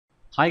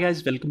Hi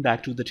guys, welcome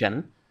back to the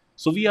channel.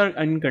 So we are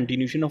in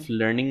continuation of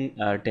learning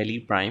Tally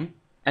Prime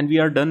and we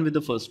are done with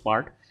the first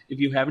part. If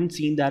you haven't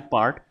seen that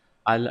part,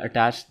 I'll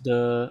attach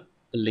the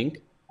link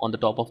on the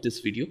top of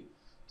this video.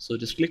 So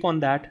just click on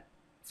that,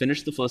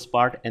 finish the first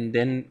part and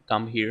then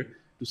come here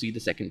to see the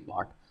second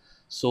part.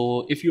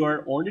 So if you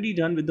are already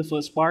done with the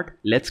first part,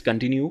 let's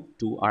continue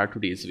to our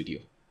today's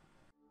video.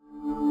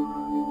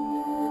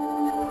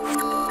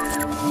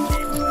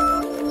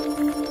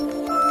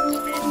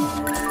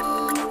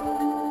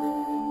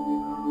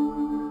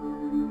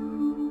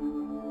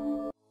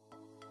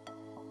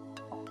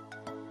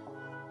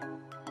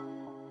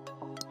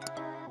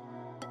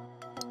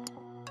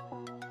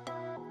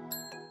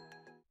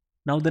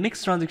 Now the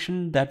next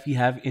transaction that we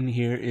have in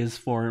here is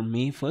for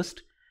May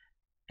 1st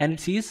and it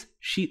says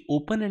she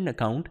opened an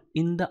account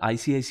in the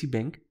ICICI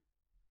Bank.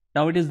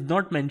 Now it is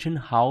not mentioned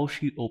how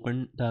she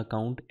opened the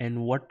account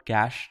and what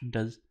cash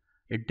does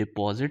it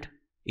deposit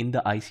in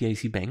the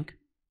ICICI Bank.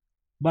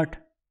 But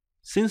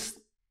since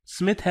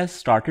Smith has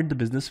started the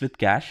business with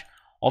cash,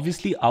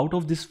 obviously out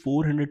of this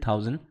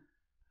 400,000,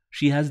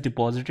 she has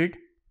deposited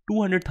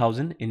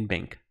 200,000 in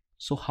bank.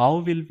 So how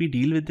will we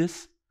deal with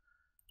this?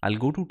 I'll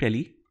go to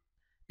Tally.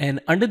 And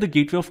under the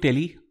gateway of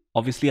Tally,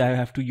 obviously I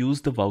have to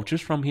use the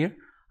vouchers from here.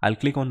 I'll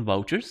click on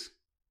vouchers.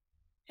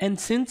 And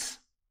since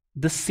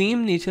the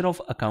same nature of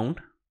account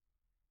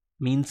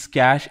means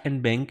cash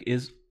and bank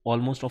is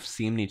almost of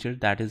same nature,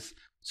 that is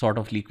sort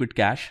of liquid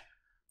cash.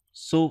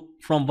 So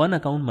from one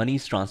account money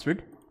is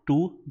transferred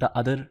to the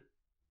other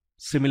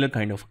similar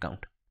kind of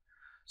account.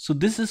 So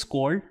this is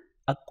called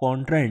a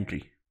contra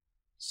entry.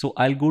 So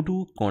I'll go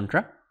to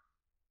contra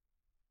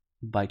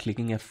by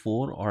clicking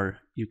F4 or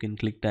you can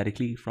click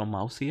directly from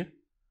mouse here.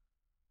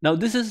 Now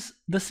this is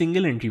the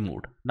single entry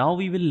mode. Now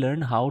we will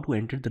learn how to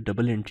enter the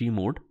double entry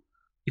mode.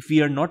 If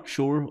we are not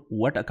sure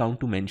what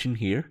account to mention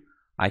here,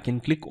 I can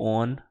click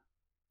on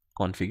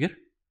configure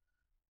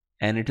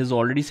and it is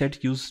already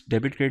set use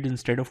debit credit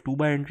instead of 2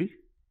 by entry.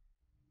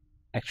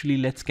 Actually,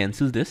 let's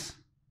cancel this.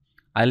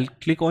 I'll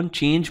click on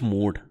change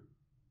mode.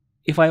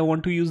 If I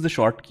want to use the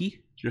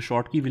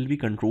shortkey will be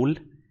Control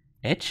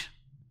H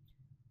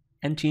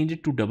and change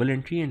it to double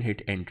entry and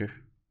hit enter.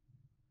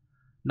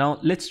 Now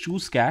let's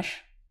choose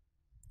cash.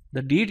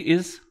 The date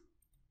is,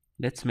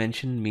 let's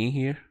mention May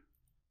here.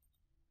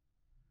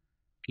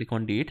 Click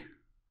on date.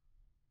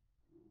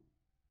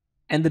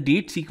 And the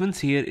date sequence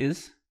here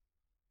is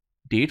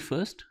date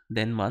first,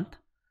 then month,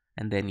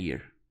 and then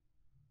year.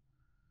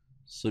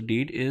 So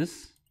date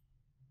is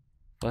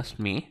 1st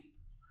May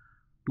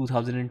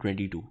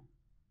 2022.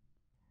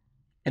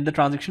 And the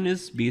transaction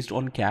is based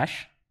on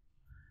cash.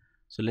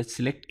 So let's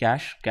select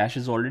cash. Cash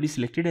is already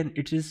selected and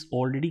it is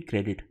already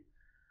credit.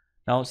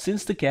 Now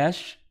since the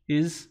cash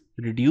is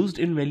reduced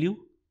in value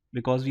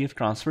because we have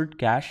transferred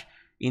cash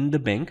in the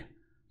bank,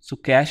 so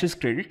cash is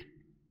credit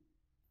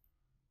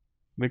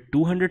with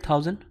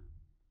 200,000.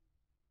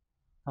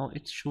 Now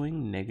it's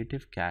showing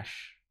negative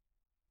cash.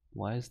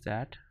 Why is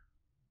that?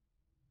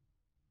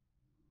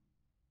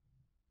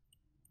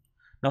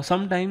 Now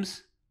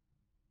sometimes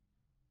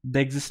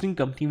the existing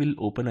company will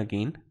open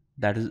again.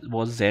 That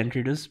was Zen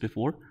Traders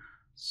before.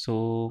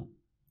 So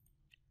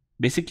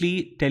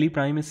basically Tally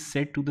Prime is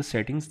set to the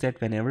settings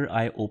that whenever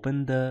I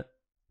open the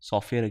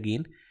software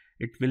again,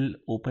 it will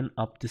open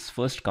up this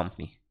first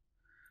company.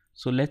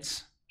 So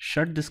let's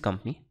shut this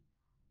company.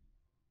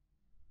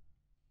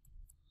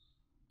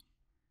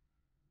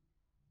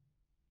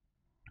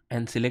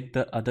 And select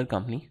the other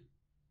company.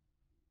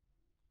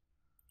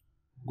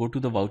 Go to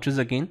the vouchers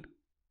again.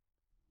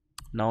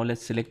 Now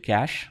let's select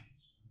cash.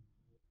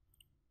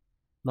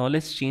 Now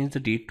let's change the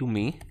date to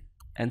May.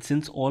 And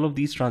since all of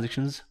these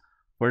transactions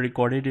were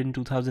recorded in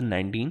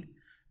 2019,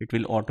 it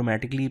will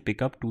automatically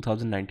pick up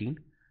 2019.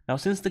 Now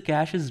since the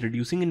cash is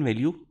reducing in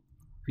value,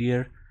 we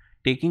are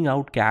taking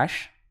out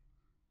cash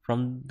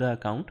from the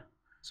account.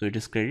 So it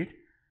is credit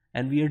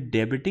and we are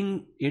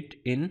debiting it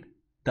in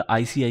the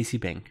ICICI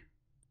Bank.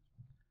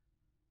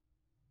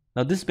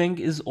 Now this bank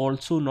is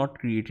also not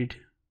created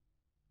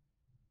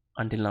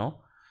until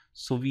now.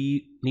 So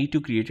we need to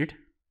create it.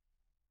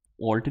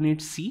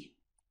 Alternate C.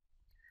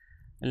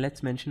 And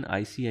let's mention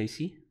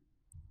ICICI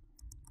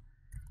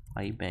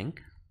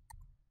Bank.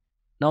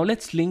 Now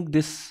let's link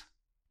this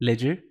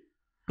ledger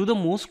to the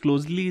most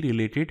closely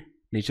related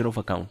nature of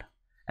account,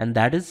 and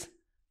that is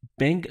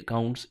bank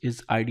accounts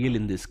is ideal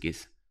in this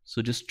case.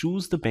 So just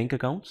choose the bank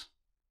accounts.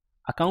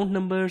 Account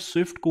number,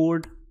 SWIFT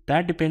code,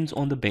 that depends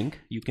on the bank.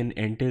 You can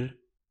enter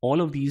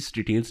all of these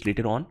details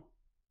later on.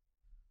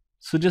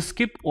 So just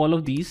skip all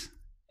of these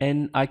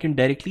and I can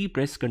directly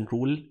press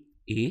Control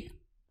A.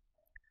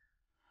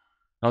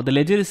 Now the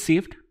ledger is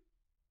saved.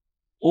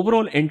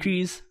 Overall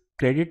entry is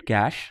credit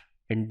cash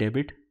and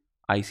debit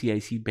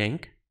ICICI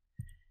Bank.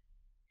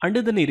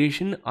 Under the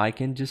narration, I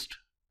can just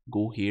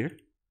go here,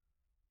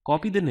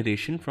 copy the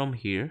narration from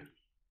here,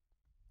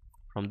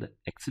 from the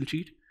Excel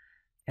sheet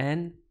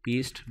and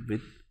paste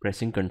with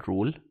pressing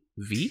Control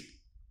V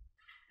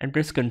and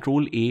press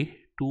Control A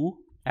to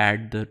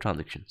add the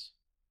transactions.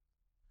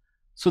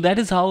 So that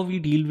is how we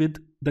deal with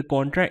the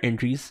contra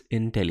entries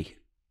in Tally.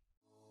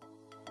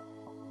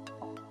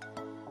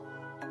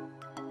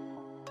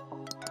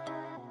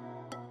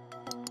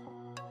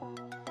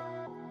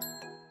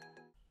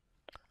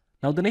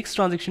 Now the next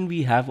transaction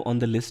we have on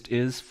the list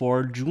is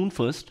for June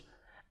 1st,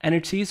 and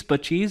it says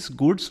purchase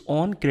goods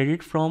on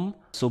credit from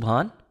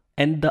Subhan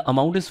and the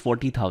amount is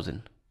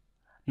 40,000.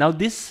 Now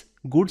this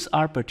goods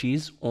are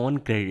purchased on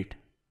credit,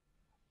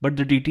 but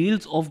the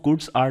details of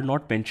goods are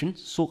not mentioned,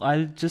 so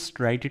I'll just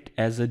write it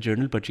as a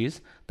journal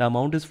purchase. The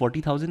amount is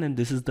 40,000 and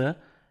this is the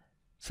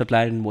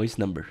supplier invoice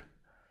number.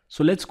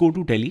 So let's go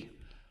to Tally.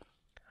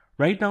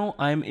 Right now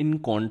I'm in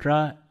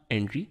contra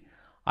entry.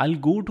 I'll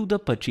go to the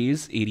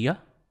purchase area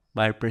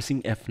by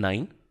pressing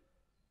F9.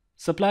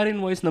 Supplier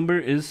invoice number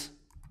is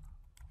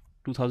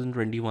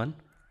 2021.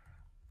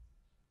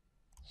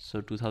 So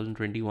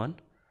 2021,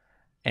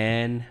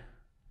 and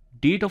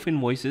date of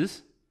invoice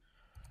is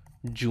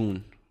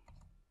June.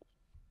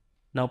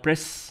 Now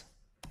press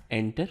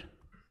enter.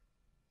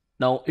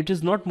 Now it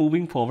is not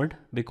moving forward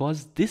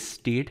because this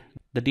date,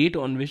 the date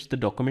on which the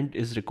document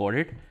is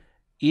recorded,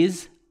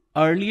 is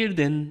earlier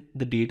than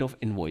the date of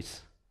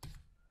invoice.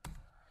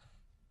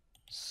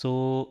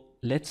 So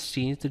let's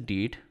change the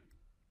date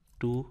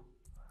to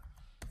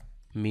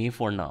May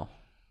for now.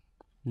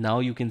 Now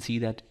you can see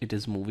that it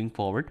is moving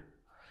forward.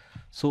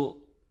 So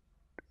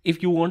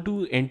if you want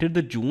to enter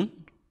the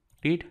June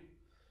date,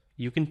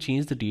 you can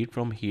change the date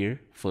from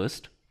here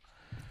first.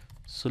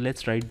 So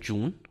let's write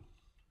June,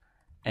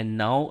 and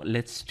now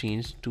let's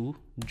change to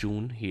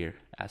June here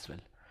as well.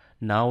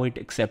 Now it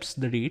accepts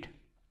the date.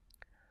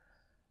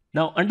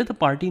 Now under the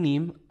party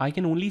name, I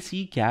can only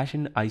see cash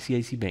in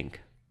ICICI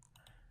Bank.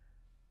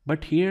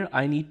 But here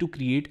I need to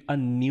create a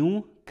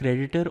new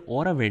creditor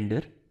or a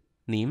vendor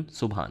named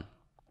Subhan.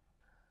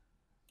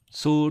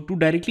 So to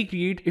directly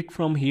create it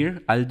from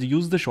here, I'll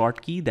use the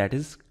short key, that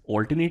is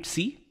alternate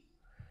C,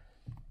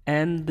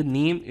 and the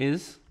name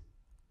is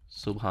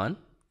Subhan.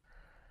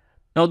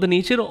 Now the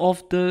nature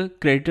of the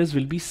creditors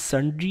will be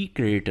sundry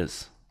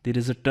creditors. There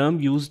is a term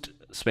used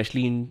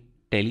especially in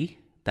Tally,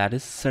 that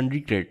is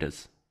sundry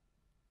creditors.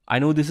 I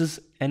know this is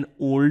an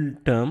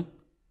old term.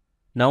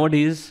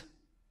 Nowadays,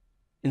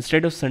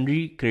 instead of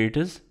sundry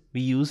creditors,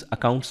 we use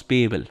accounts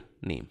payable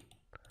name.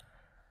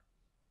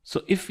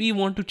 So if we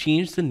want to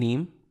change the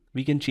name,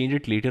 we can change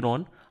it later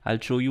on. I'll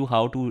show you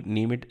how to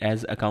name it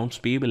as accounts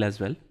payable as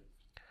well.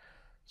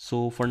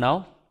 So for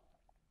now,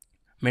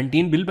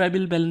 maintain bill by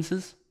bill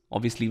balances.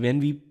 Obviously, when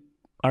we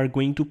are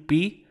going to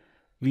pay,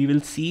 we will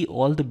see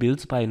all the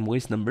bills by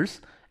invoice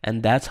numbers,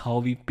 and that's how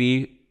we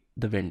pay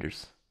the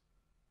vendors.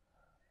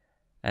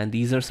 And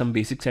these are some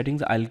basic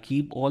settings. I'll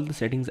keep all the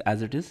settings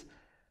as it is.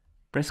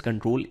 Press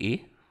Ctrl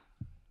A.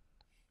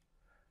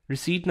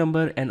 Receipt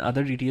number and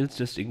other details,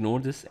 just ignore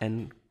this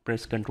and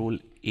press Ctrl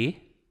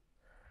A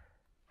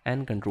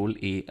and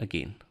Ctrl A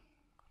again.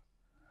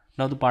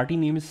 Now the party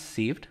name is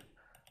saved.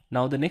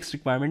 Now the next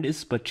requirement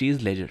is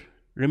purchase ledger.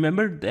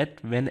 Remember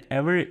that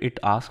whenever it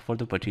asks for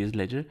the purchase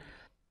ledger,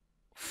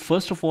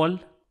 first of all,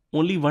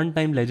 only one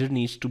time ledger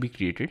needs to be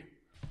created.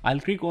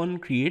 I'll click on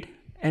create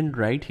and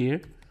write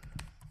here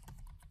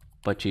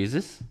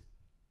purchases.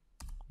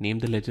 Name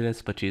the ledger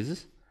as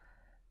purchases,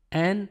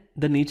 and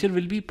the nature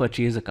will be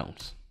purchase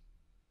accounts.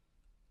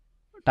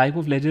 Type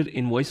of ledger,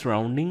 invoice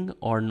rounding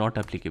or not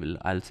applicable.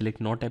 I'll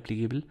select not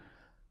applicable.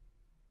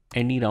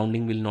 Any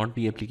rounding will not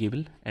be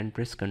applicable and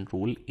press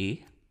Ctrl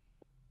A.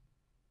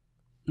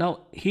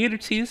 Now here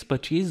it says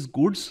purchase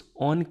goods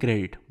on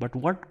credit, but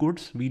what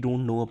goods, we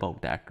don't know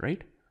about that,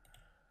 right?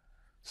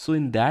 So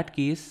in that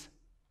case,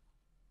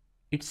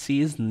 it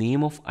says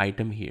name of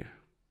item here.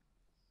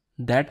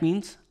 That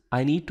means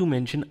I need to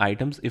mention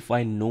items if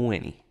I know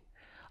any.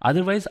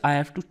 Otherwise, I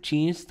have to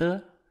change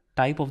the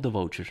type of the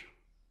voucher.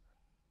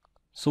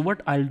 So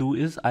what I'll do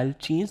is I'll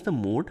change the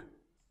mode.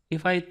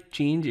 If I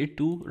change it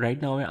to,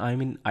 right now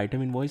I'm in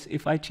item invoice.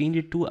 If I change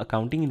it to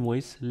accounting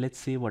invoice, let's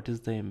say what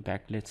is the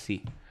impact. Let's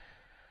see.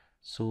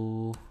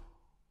 So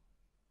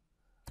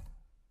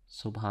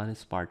Subhan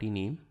is party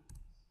name.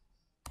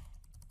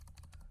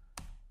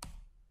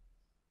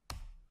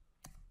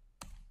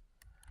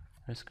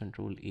 Press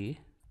Ctrl A.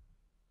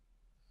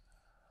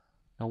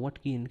 Now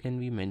what key can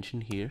we mention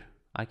here?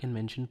 I can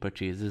mention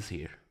purchases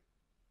here.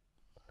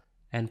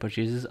 And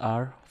purchases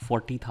are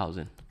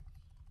 40,000.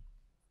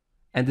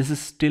 And this is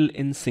still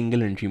in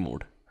single entry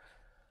mode.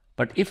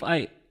 But if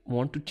I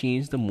want to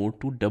change the mode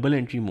to double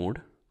entry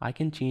mode, I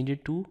can change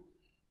it to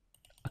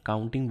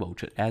accounting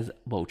voucher as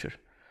voucher.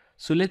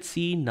 So let's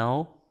see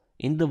now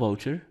in the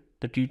voucher,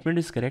 the treatment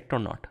is correct or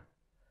not.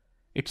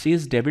 It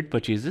says debit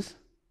purchases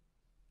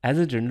as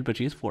a general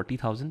purchase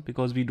 40,000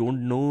 because we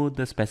don't know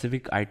the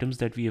specific items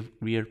that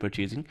we are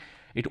purchasing.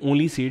 It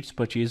only says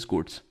purchase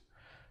goods.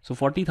 So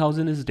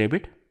 40,000 is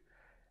debit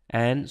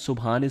and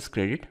Subhan is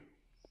credit.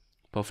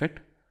 Perfect.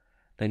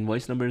 The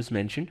invoice number is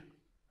mentioned.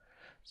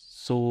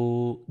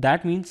 So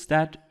that means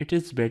that it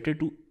is better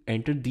to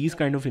enter these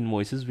kind of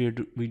invoices where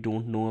we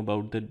don't know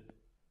about the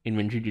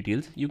inventory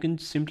details. You can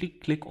simply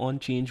click on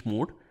change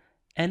mode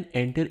and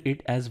enter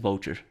it as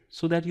voucher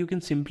so that you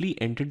can simply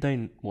enter the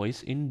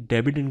invoice in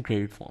debit and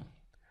credit form.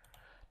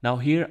 Now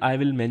here I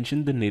will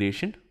mention the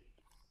narration.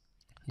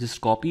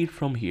 Just copy it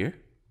from here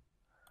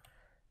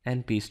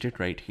and paste it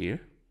right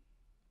here.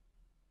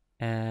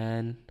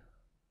 And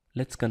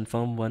let's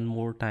confirm one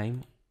more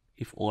time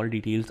if all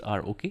details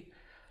are okay.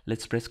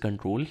 Let's press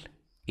Ctrl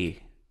A.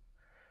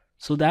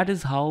 So that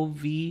is how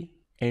we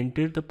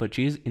enter the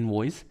purchase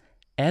invoice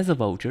as a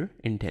voucher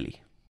in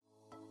Tally.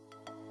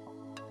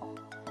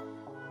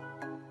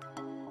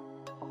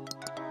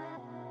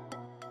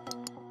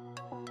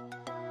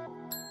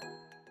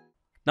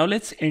 Now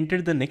let's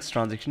enter the next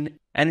transaction,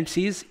 and it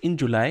says in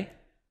July,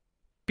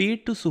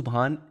 paid to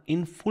Subhan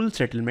in full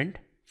settlement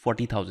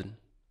 40,000.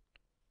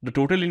 The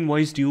total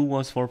invoice due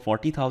was for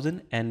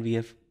 40,000 and we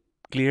have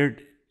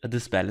cleared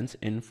this balance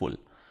in full.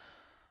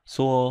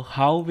 So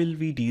how will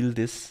we deal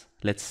this?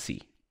 Let's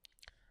see.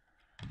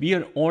 We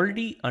are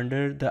already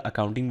under the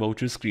accounting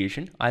vouchers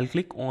creation. I'll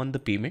click on the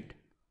payment,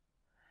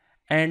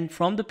 and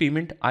from the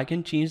payment I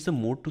can change the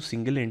mode to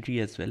single entry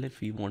as well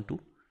if we want to.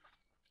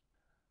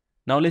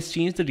 Now let's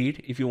change the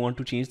date. If you want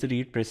to change the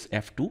date, press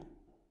F2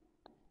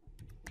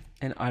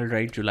 and I'll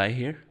write July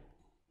here.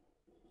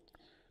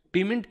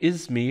 Payment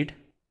is made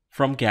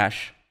from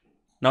cash.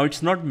 Now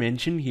it's not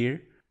mentioned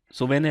here,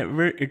 so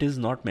whenever it is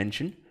not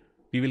mentioned,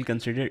 we will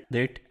consider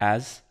that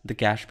as the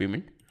cash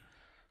payment.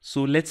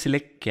 So let's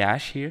select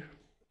cash here,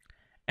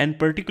 and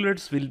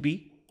particulars will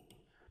be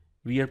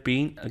we are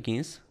paying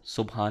against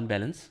Subhan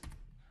balance.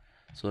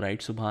 So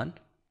write Subhan.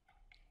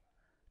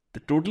 The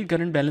total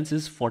current balance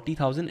is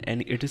 40,000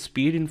 and it is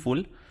paid in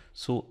full.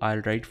 So I'll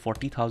write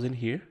 40,000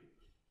 here.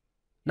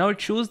 Now it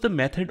shows the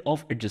method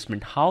of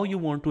adjustment, how you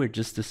want to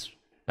adjust this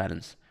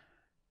balance.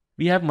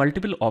 We have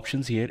multiple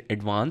options here: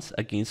 advance,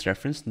 against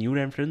reference, new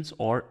reference,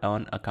 or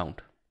on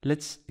account.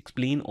 Let's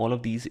explain all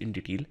of these in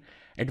detail.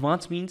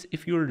 Advance means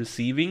if you're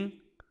receiving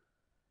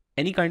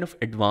any kind of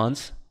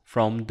advance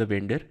from the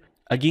vendor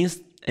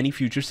against any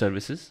future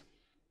services.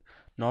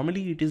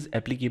 Normally it is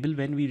applicable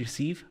when we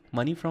receive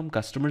money from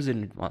customers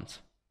in advance.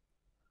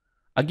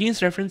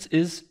 Against reference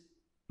is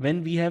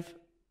when we have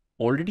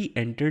already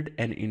entered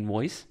an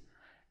invoice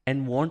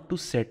and want to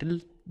settle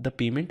the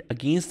payment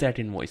against that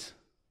invoice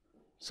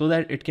so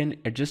that it can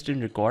adjust in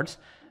records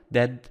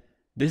that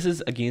this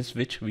is against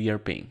which we are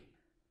paying.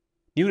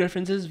 New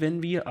reference is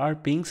when we are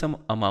paying some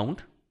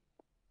amount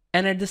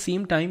and at the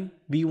same time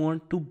we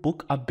want to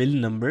book a bill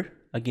number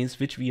against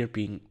which we are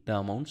paying the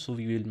amount, so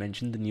we will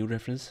mention the new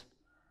reference.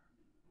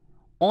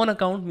 On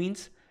account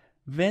means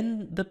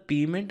when the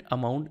payment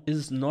amount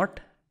is not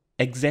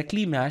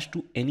exactly matched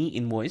to any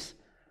invoice,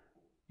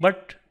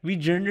 but we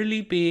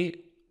generally pay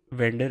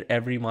vendor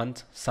every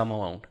month some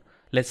amount.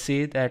 Let's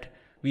say that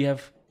we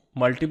have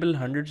multiple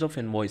hundreds of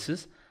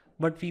invoices,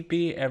 but we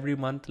pay every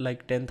month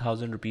like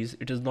 10,000 rupees.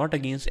 It is not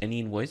against any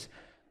invoice,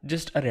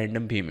 just a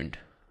random payment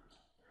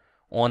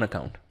on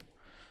account.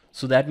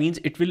 So that means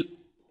it will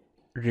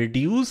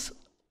reduce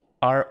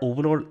our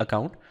overall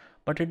account,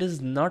 but it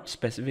is not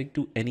specific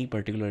to any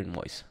particular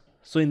invoice.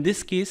 So in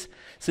this case,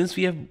 since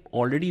we have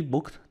already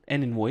booked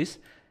an invoice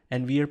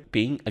and we are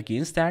paying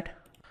against that,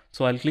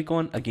 so I'll click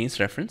on against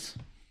reference.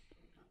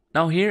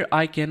 Now here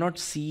I cannot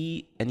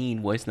see any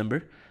invoice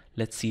number.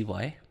 Let's see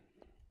why.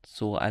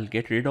 So I'll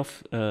get rid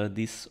of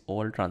this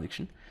all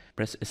transaction.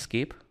 Press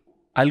escape.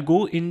 I'll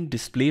go in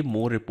display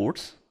more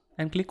reports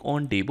and click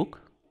on daybook.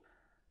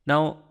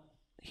 Now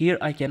here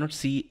I cannot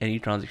see any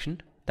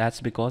transaction.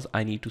 That's because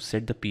I need to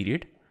set the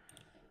period.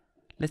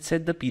 Let's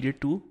set the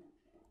period to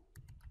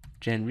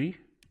January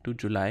to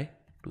July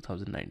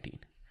 2019.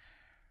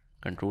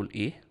 Control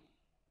A.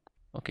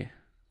 Okay.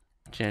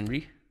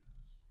 January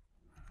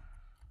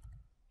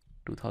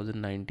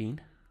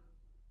 2019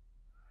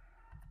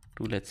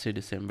 to, let's say,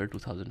 December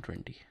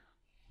 2020.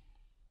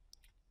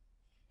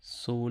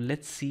 So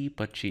let's see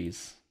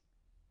purchase.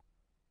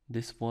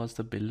 This was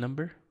the bill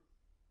number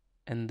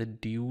and the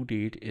due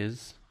date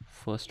is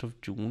 1st of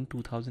June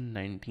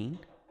 2019.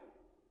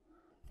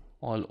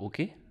 All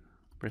okay.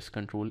 Press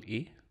Control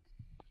A.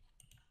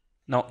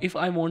 Now if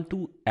I want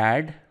to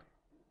add,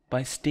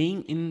 by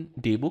staying in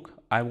daybook,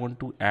 I want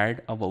to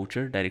add a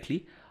voucher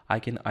directly. I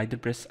can either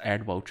press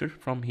add voucher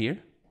from here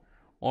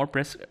or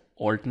press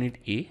alternate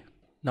A.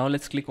 Now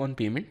let's click on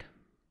payment.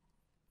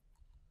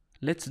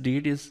 Let's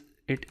date is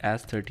it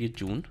as 30th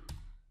June.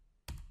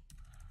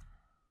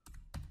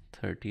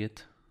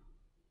 30th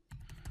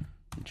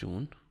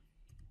June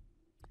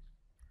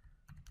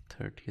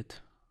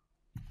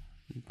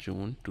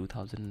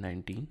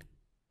 2019,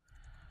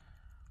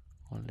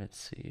 or let's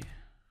say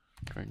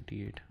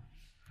 28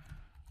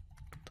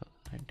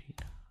 2019.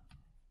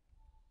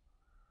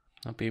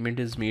 Now payment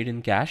is made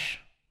in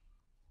cash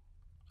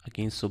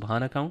against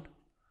Subhan account.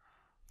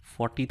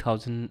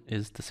 40,000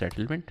 is the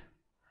settlement.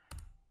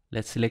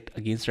 Let's select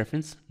against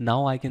reference.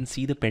 Now I can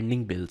see the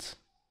pending bills.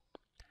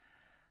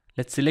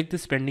 Let's select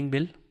this pending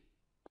bill.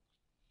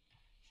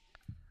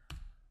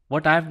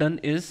 What I've done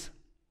is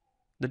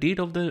the date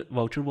of the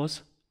voucher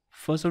was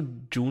 1st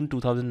of June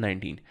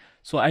 2019.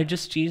 So I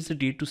just changed the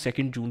date to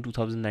 2nd June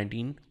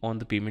 2019 on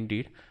the payment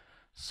date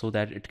so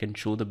that it can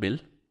show the bill.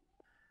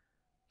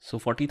 So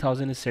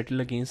 40,000 is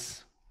settled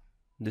against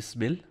this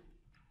bill.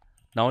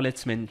 Now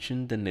let's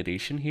mention the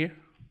narration here.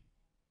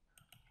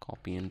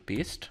 Copy and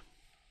paste.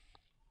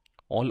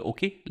 All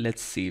okay.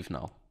 Let's save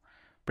now.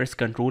 Press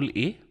Ctrl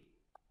A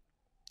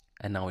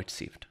and now it's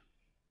saved.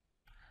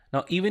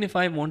 Now even if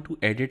I want to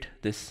edit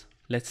this,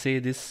 let's say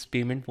this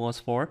payment was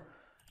for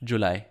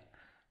July.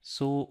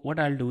 So what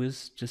I'll do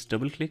is just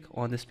double click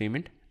on this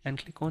payment and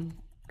click on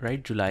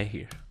write July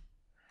here.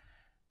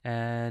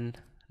 And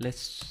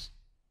let's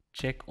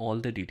check all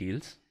the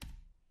details.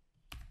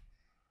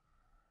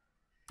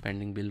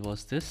 Pending bill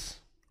was this.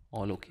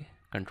 All okay.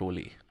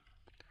 Ctrl A.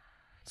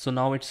 So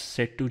now it's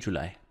set to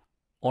July.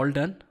 All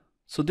done.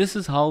 So this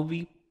is how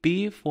we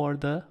pay for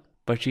the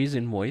purchase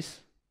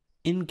invoice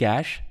in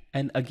cash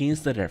and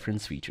against the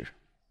reference feature.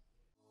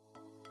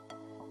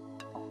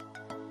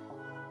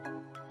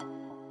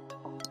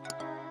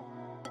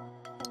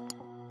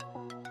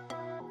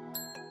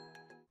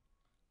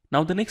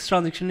 Now the next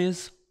transaction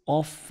is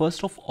of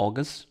 1st of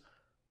August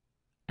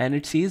and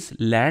it says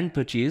land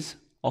purchase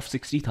of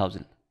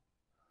 60,000.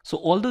 So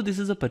although this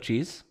is a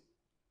purchase,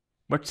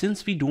 but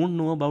since we don't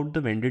know about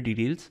the vendor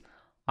details,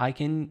 I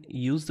can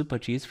use the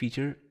purchase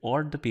feature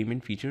or the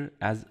payment feature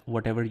as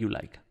whatever you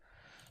like.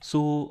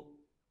 So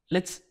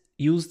let's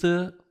use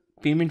the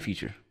payment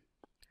feature.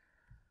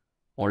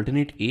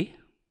 Alternate A.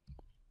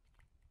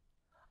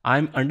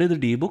 I'm under the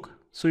daybook,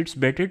 so it's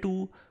better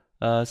to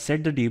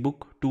set the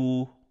daybook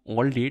to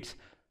all dates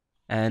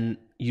and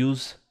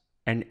use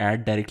and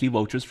add directly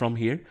vouchers from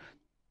here.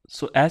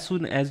 So as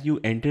soon as you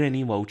enter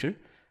any voucher,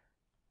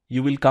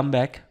 you will come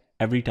back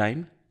every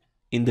time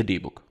in the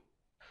daybook.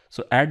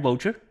 So add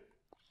voucher.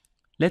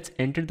 Let's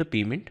enter the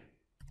payment.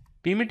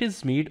 Payment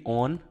is made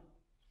on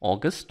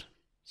August.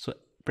 So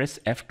press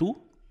F2.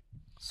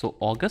 So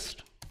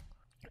August,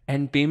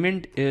 and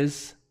payment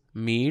is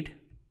made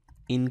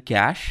in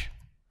cash.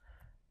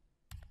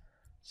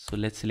 So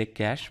let's select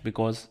cash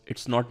because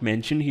it's not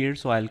mentioned here.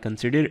 So I'll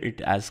consider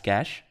it as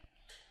cash.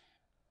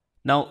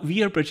 Now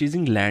we are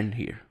purchasing land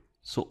here.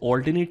 So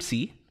alternate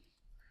C,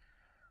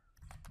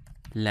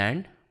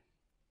 land,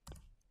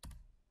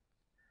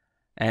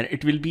 and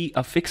it will be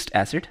a fixed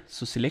asset.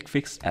 So select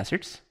fixed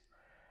assets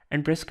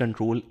and press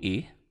Ctrl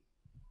A.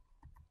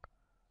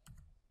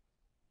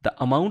 The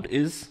amount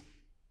is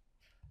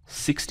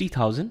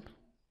 60,000.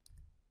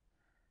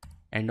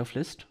 End of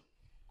list.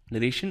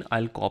 Narration,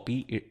 I'll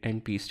copy it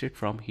and paste it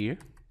from here.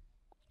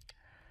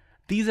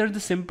 These are the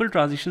simple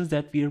transitions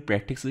that we are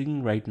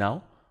practicing right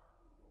now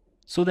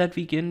so that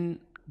we can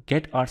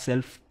get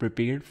ourselves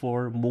prepared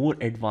for more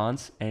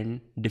advanced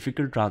and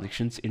difficult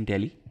transactions in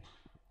Tally.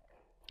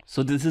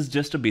 So this is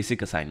just a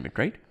basic assignment,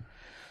 right?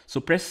 So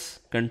press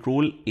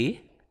Ctrl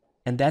A,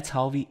 and that's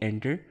how we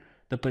enter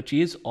the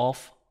purchase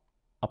of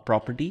a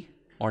property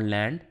or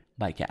land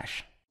by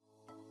cash.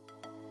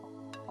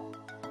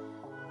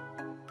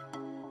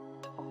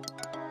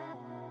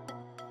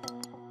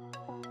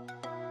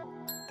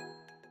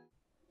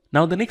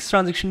 Now the next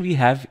transaction we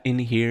have in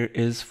here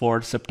is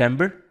for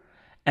September,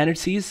 and it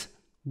says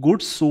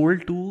goods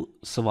sold to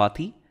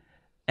Swati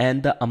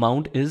and the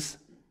amount is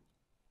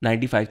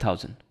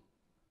 95,000.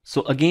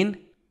 So again,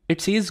 it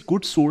says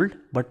goods sold,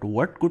 but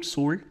what goods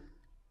sold?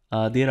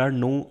 There are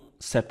no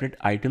separate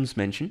items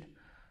mentioned.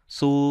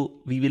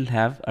 So we will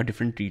have a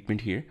different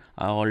treatment here.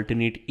 I'll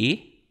alternate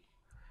A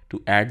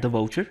to add the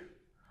voucher.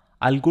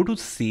 I'll go to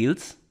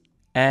sales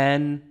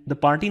and the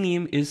party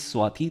name is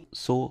Swati.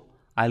 So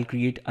I'll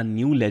create a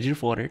new ledger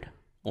for it.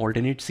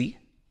 Alternate C.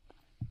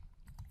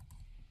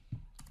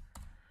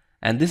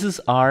 And this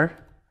is our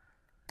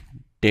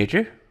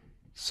debtor.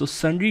 So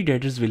sundry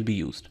debtors will be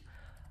used.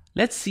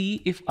 Let's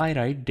see if I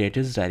write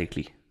debtors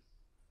directly.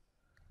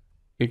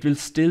 It will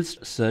still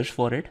search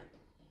for it.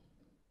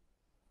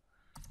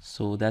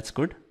 So that's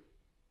good.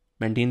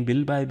 Maintain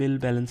bill by bill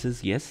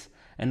balances, yes.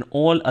 And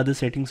all other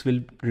settings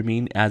will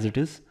remain as it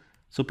is.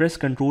 So press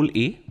Ctrl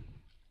A.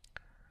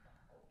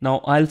 Now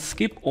I'll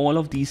skip all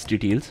of these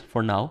details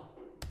for now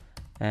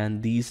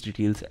and these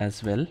details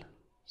as well.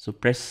 So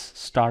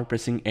start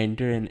pressing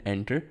enter and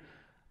enter.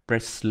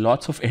 Press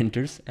lots of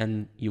enters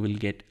and you will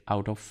get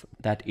out of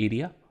that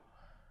area.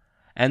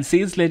 And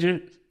sales ledger,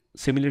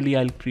 similarly,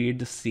 I'll create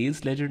the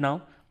sales ledger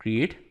now,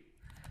 create,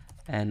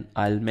 and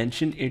I'll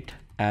mention it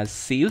as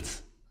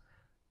sales.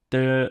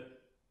 The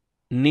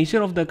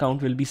nature of the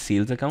account will be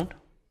sales account.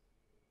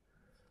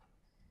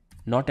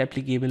 Not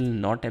applicable,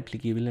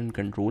 and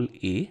Control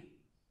A.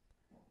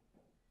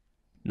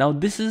 Now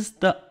this is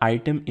the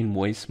item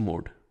invoice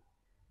mode,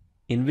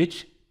 in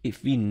which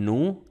if we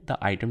know the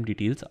item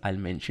details, I'll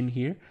mention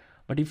here.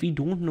 But if we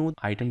don't know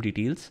item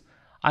details,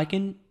 I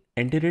can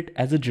enter it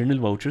as a general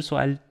voucher. So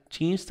I'll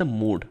change the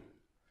mode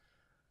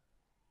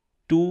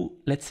to,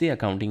 let's say,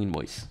 accounting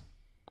invoice,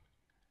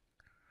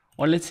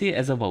 or let's say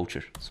as a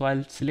voucher. So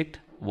I'll select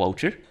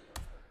voucher.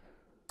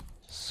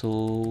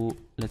 So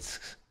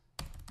let's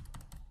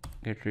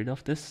get rid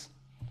of this.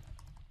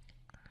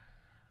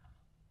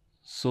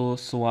 So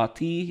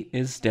Swati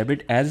is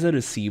debit as a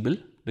receivable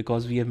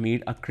because we have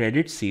made a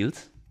credit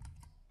sales.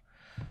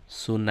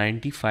 So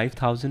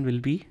 95,000 will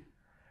be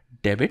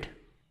debit.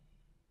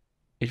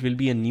 It will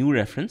be a new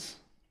reference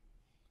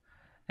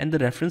and the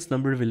reference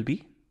number will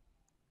be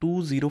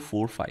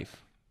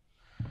 2045.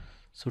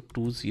 So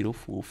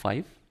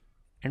 2045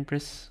 and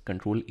press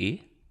Ctrl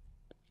A.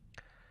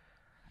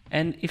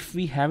 And if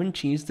we haven't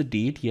changed the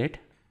date yet,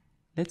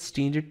 let's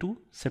change it to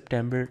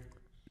September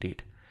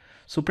date.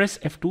 So press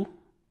F2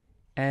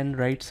 and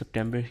write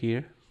September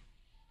here.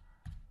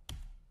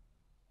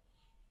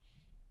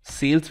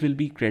 Sales will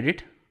be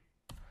credit,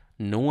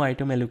 no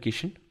item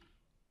allocation.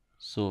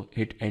 So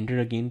hit enter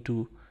again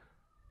to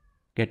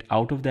get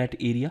out of that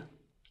area.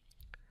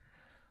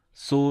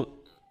 So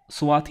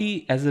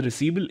Swati as a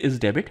receivable is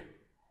debit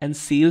and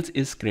sales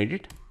is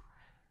credit.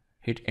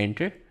 Hit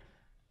enter.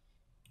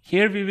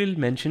 Here we will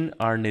mention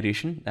our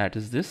narration, that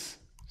is this.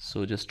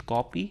 So just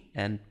copy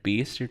and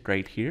paste it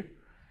right here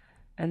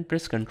and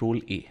press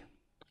Ctrl A.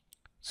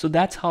 So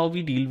that's how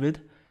we deal with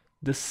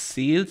the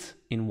sales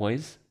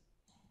invoice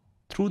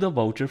through the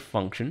voucher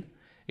function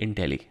in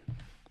Tally.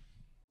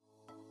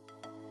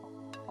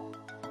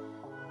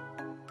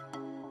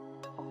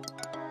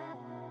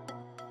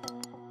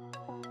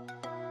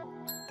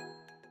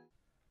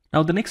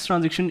 Now the next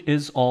transaction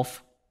is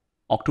of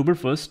October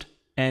 1st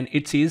and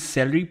it says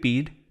salary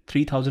paid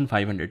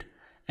 3,500.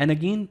 And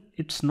again,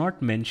 it's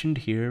not mentioned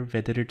here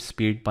whether it's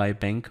paid by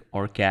bank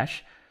or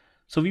cash.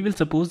 So we will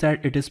suppose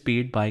that it is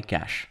paid by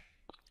cash.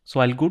 So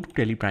I'll go to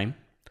Tally Prime.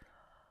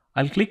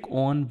 I'll click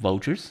on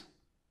vouchers.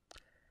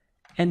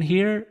 And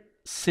here,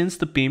 since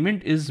the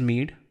payment is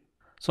made,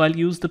 so I'll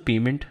use the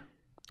payment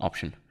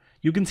option.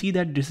 You can see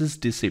that this is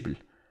disabled.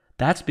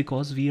 That's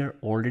because we are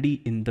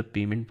already in the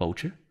payment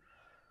voucher.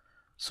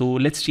 So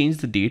let's change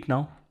the date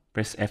now.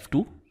 Press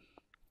F2.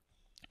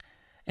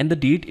 And the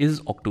date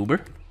is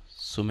October.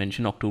 So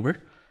mention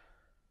October.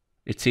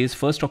 It says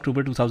 1st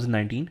October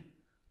 2019.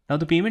 Now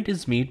the payment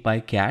is made by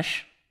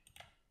cash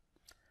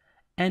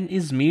and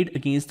is made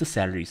against the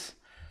salaries.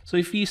 So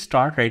if we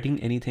start writing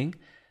anything,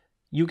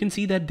 you can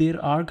see that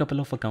there are a couple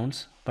of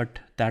accounts, but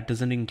that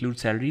doesn't include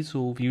salaries.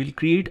 So we will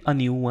create a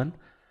new one,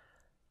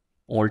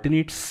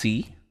 alternate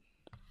C,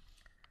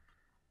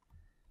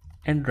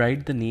 and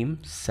write the name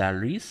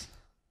salaries,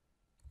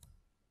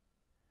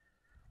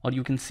 or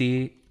you can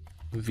say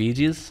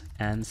wages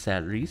and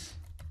salaries.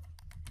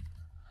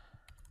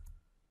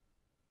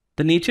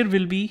 The nature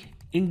will be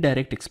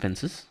indirect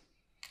expenses.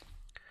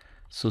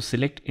 So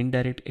select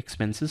indirect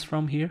expenses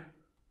from here.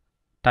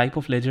 Type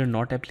of ledger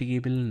not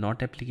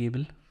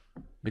applicable,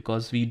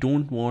 because we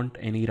don't want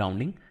any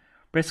rounding.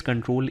 Press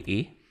Ctrl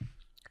A.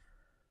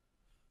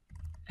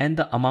 And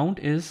the amount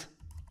is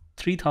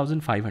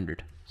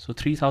 3,500. So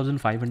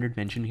 3,500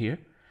 mentioned here.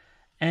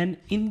 And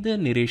in the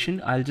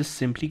narration, I'll just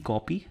simply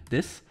copy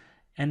this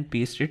and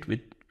paste it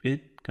with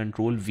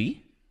Ctrl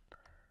V.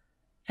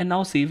 And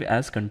now save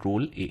as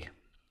Ctrl A.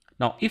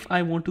 Now, if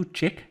I want to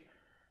check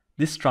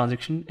this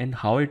transaction and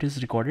how it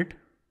is recorded,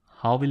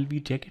 how will we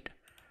check it?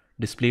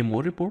 Display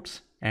more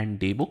reports and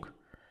daybook.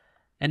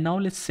 And now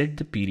let's set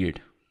the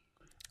period.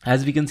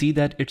 As we can see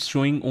that it's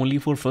showing only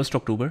for 1st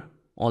October,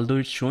 although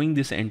it's showing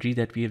this entry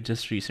that we have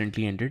just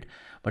recently entered.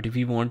 But if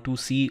we want to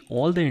see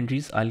all the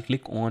entries, I'll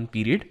click on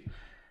period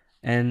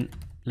and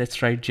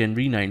let's write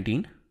January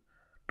 19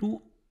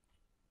 to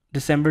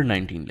December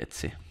 19, let's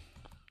say.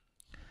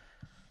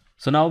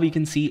 So now we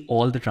can see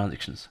all the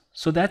transactions.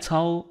 So that's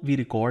how we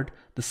record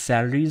the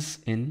salaries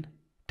in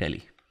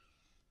Tally.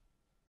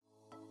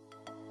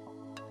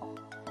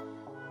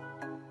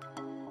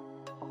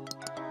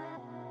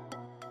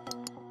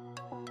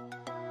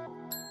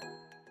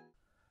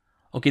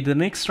 Okay, the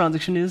next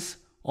transaction is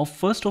of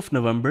 1st of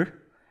November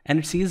and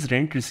it says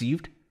rent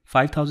received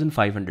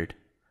 5,500.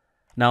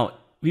 Now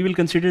we will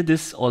consider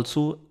this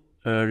also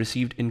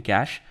received in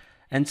cash,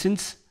 and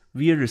since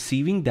we are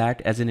receiving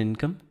that as an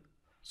income,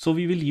 so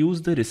we will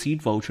use the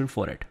receipt voucher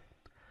for it.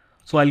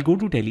 So I'll go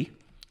to Tally.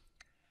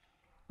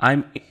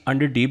 I'm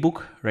under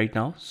daybook right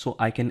now, so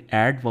I can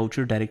add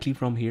voucher directly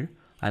from here.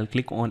 I'll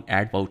click on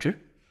add voucher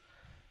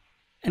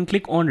and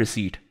click on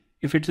receipt.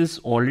 If it is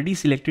already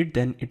selected,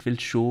 then it will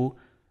show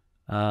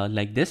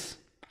like this.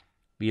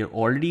 We are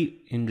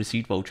already in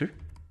receipt voucher.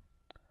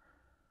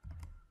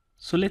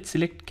 So let's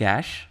select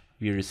cash.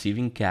 We are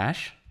receiving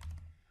cash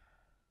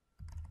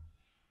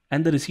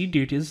and the receipt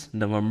date is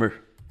November.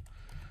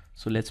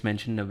 So let's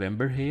mention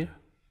November here,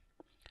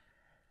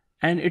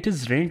 and it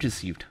is rent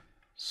received.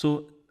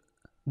 So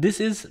this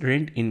is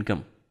rent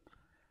income.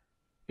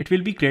 It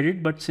will be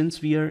credit, but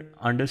since we are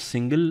under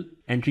single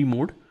entry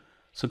mode,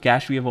 so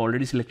cash we have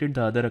already selected,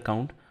 the other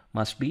account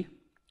must be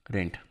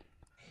rent.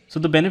 So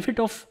the benefit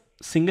of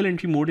single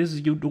entry mode is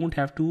you don't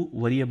have to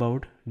worry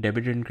about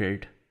debit and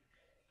credit.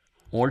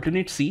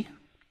 Alternate C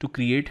to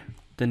create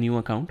the new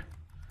account,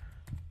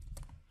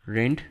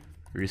 rent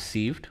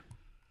received.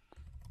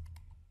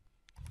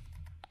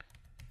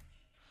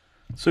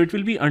 So it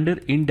will be under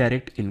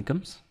indirect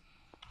incomes.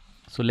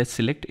 So let's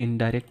select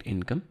indirect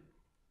income.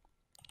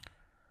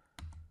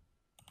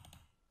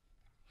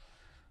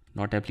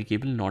 not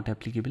applicable, not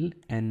applicable,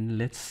 and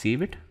let's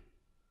save it.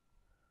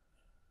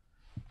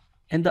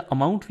 And the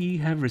amount we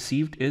have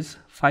received is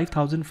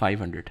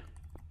 5,500.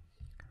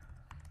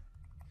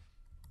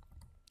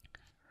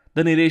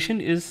 The narration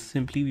is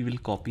simply we will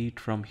copy it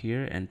from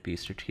here and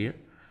paste it here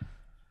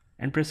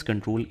and press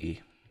Ctrl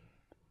A.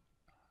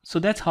 So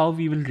that's how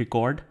we will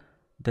record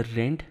the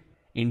rent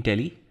in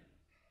Tally.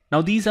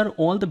 Now these are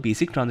all the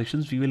basic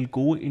transactions. We will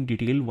go in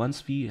detail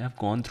once we have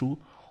gone through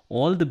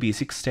all the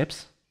basic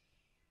steps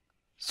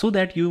so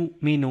that you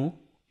may know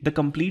the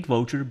complete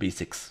voucher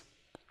basics.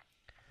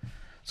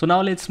 So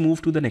now let's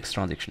move to the next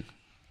transaction.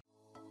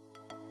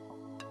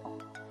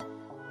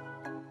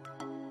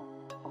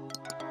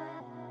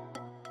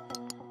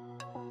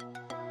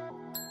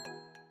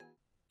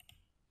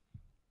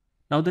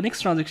 Now the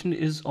next transaction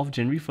is of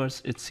January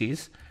 1st. It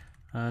says,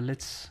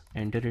 let's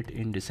enter it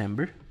in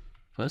December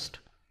 1st.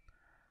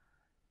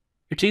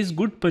 It says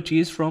good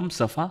purchase from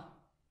Safa,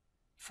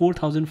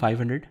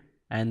 4,500,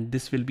 and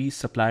this will be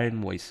supplier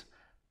invoice.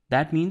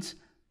 That means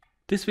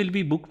this will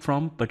be booked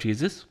from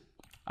purchases.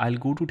 I'll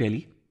go to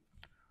Tally,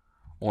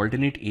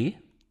 alternate A,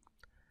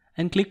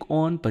 and click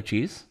on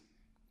purchase.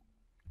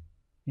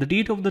 The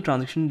date of the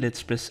transaction,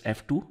 let's press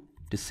F2,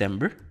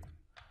 December,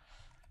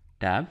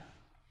 tab.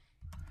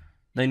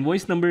 The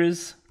invoice number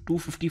is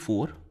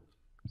 254.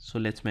 So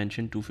let's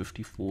mention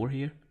 254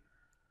 here.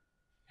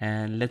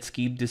 And let's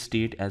keep this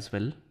date as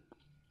well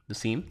the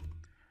same.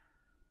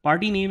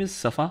 Party name is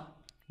Safa.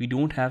 We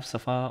don't have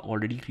Safa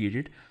already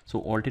created.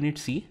 So alternate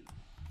C.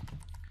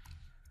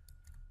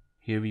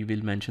 Here we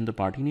will mention the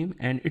party name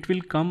and it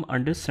will come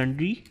under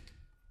sundry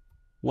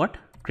what?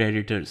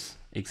 Creditors.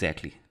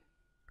 Exactly.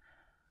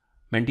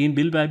 Maintain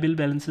bill by bill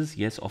balances.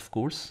 Yes, of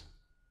course.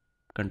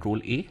 Control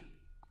A.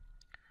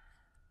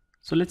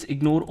 So let's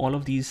ignore all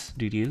of these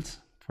details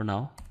for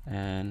now,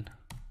 and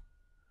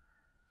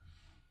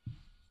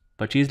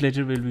purchase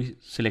ledger will be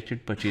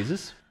selected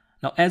purchases.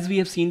 Now, as we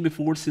have seen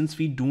before, since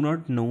we do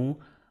not know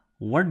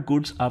what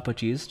goods are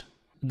purchased,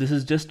 this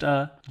is just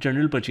a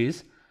general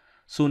purchase.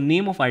 So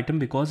name of item,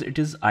 because it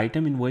is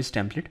item invoice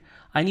template,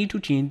 I need to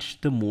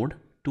change the mode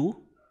to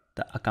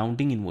the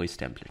accounting invoice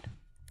template.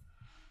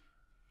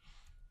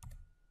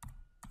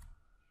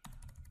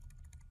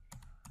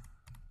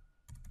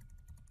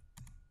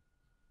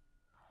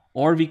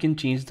 Or we can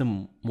change the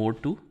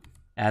mode to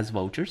as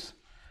vouchers.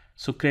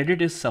 So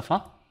credit is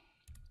Safa.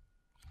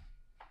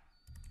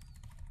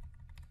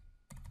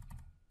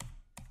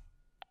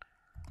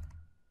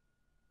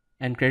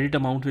 And credit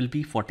amount will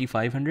be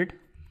 4,500.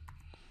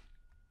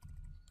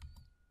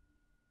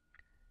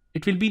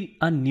 It will be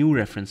a new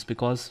reference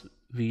because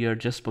we are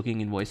just booking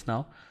invoice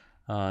now.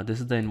 This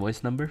is the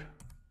invoice number.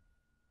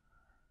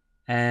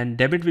 And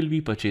debit will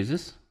be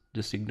purchases.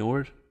 Just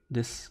ignore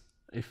this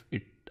if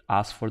it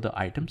asks for the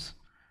items.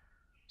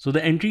 So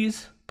the entry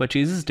is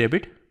purchases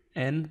debit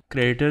and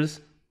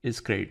creditors is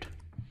credit.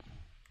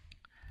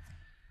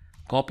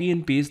 Copy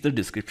and paste the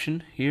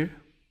description here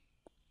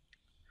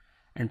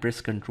and press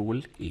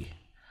Ctrl A.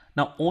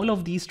 Now all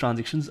of these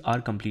transactions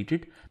are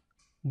completed.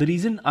 The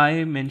reason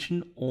I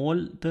mention all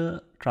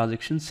the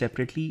transactions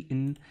separately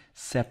in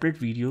separate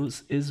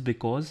videos is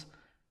because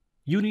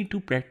you need to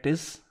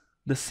practice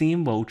the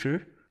same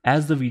voucher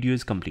as the video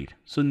is complete.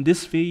 So in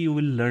this way you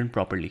will learn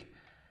properly.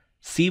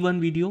 See one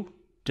video,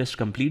 just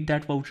complete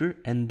that voucher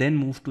and then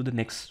move to the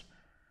next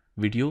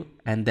video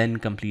and then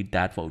complete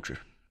that voucher.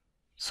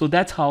 So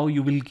that's how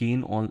you will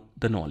gain all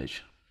the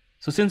knowledge.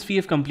 So since we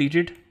have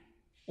completed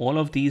all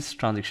of these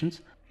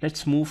transactions,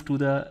 let's move to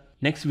the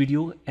next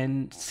video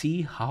and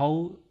see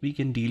how we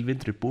can deal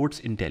with reports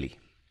in Tally.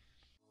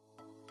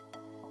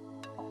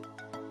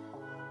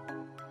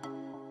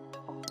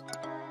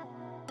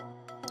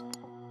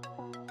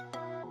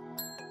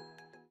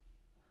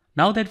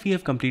 Now that we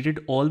have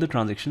completed all the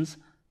transactions,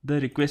 the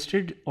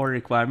requested or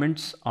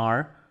requirements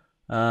are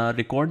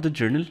record the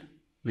journal,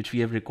 which we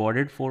have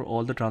recorded for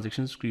all the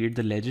transactions, create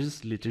the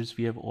ledgers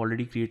we have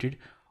already created,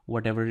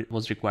 whatever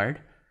was required.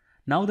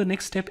 Now the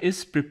next step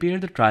is prepare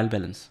the trial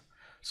balance.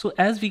 So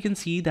as we can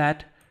see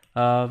that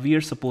we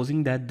are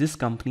supposing that this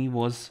company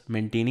was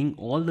maintaining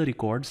all the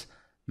records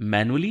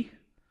manually.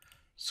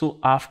 So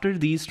after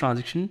these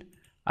transactions,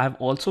 I've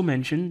also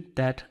mentioned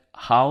that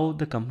how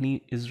the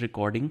company is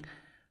recording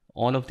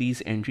all of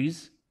these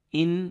entries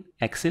in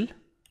Excel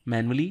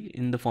manually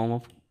in the form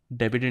of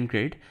debit and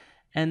credit,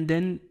 and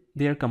then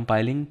they are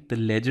compiling the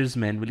ledgers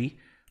manually,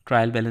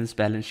 trial balance,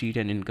 balance sheet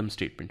and income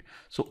statement.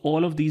 So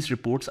all of these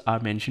reports are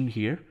mentioned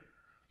here.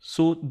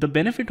 So the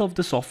benefit of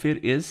the software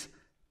is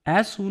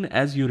as soon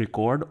as you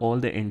record all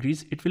the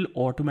entries, it will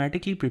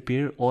automatically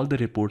prepare all the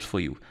reports for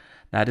you.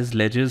 That is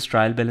ledgers,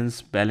 trial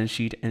balance, balance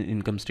sheet and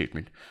income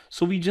statement.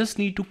 So we just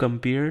need to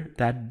compare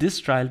that this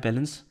trial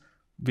balance,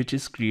 which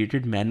is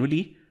created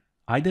manually,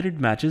 either it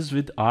matches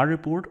with our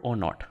report or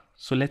not.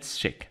 So let's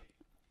check.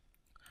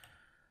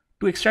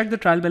 To extract the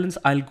trial balance,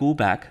 I'll go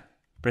back,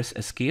 press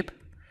escape,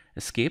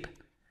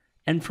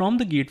 and from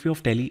the gateway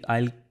of Tally,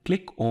 I'll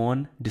click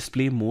on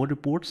display more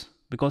reports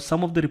because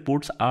some of the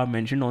reports are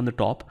mentioned on the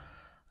top,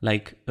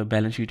 like the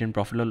balance sheet and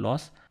profit or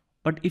loss.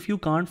 But if you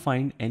can't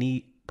find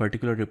any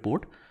particular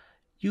report,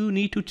 you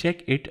need to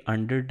check it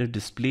under the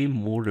display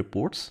more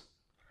reports.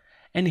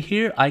 And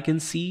here I can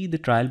see the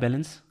trial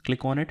balance,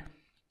 click on it.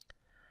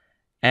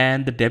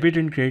 And the debit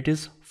and credit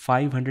is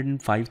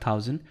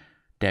 505,000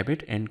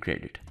 debit and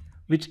credit,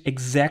 which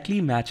exactly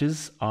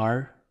matches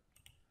our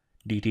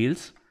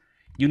details.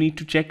 You need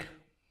to check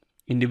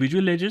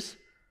individual ledgers.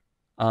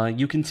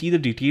 You can see the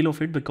detail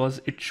of it because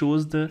it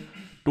shows the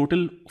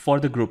total for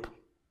the group,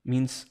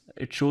 means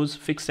it shows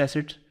fixed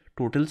asset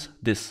totals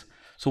this.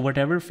 So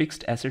whatever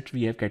fixed assets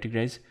we have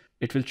categorized,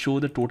 it will show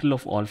the total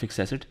of all fixed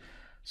asset.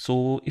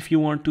 So if you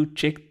want to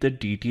check the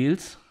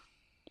details,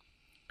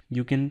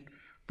 you can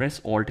press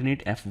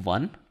alternate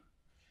F1.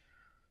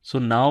 So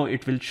now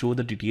it will show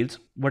the details,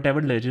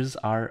 whatever ledgers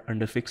are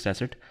under fixed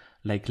asset,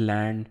 like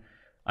land.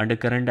 Under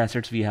current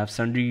assets, we have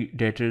sundry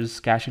debtors,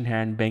 cash in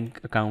hand,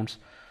 bank accounts.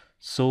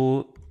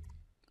 So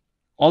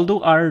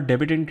although our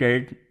debit and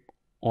credit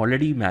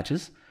already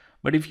matches,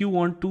 but if you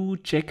want to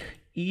check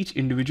each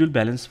individual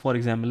balance, for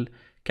example,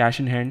 cash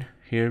in hand,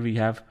 here we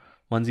have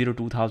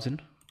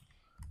 102,000.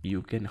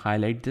 You can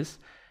highlight this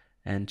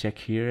and check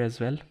here as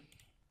well.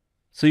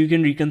 So you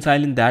can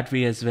reconcile in that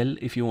way as well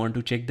if you want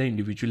to check the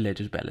individual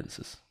ledger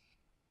balances.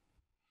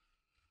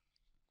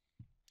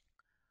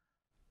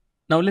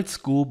 Now let's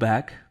go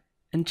back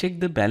and check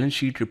the balance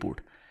sheet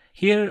report.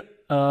 Here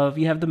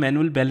we have the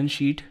manual balance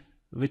sheet,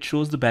 which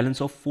shows the balance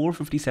of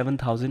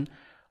 457,000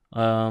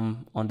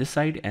 on this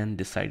side and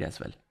this side as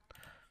well.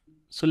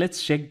 So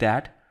let's check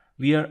that.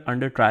 We are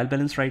under trial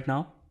balance right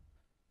now.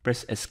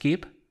 Press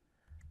escape,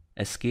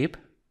 escape.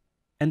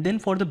 And then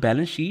for the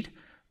balance sheet,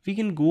 we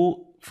can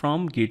go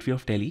from Gateway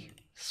of Tally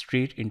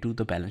straight into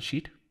the balance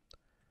sheet.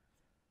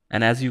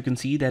 And as you can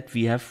see that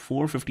we have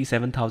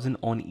 457,000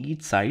 on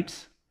each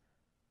sides.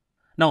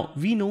 Now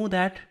we know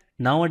that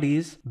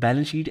nowadays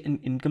balance sheet and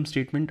income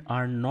statement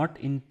are not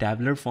in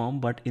tabular form,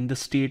 but in the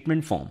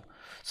statement form.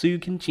 So you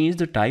can change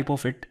the type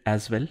of it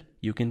as well.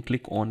 You can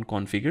click on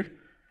configure,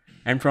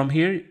 and from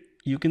here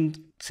you can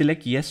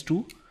select yes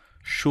to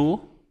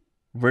show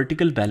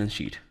vertical balance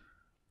sheet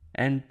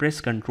and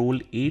press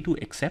Ctrl A to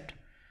accept.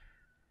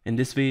 In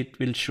this way it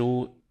will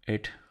show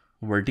it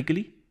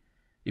vertically.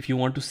 If you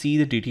want to see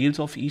the details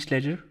of each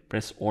ledger,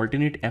 press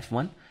alternate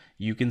F1.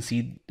 You can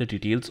see the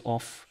details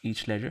of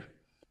each ledger.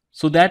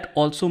 So that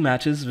also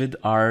matches with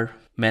our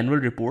manual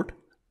report.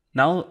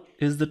 Now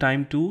is the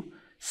time to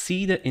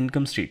see the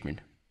income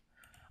statement.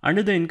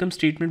 Under the income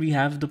statement, we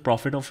have the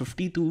profit of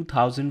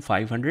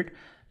 52,500.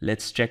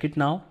 Let's check it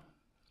now.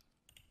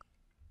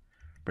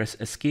 Press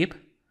escape.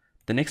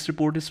 The next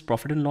report is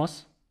profit and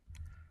loss.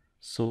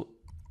 So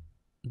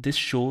this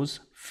shows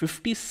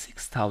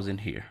 56,000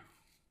 here,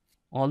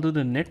 although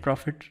the net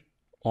profit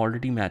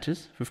already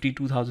matches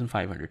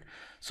 52,500.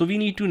 So we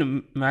need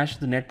to match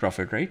the net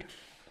profit, right?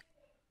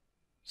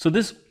 So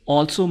this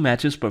also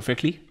matches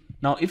perfectly.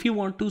 Now, if you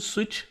want to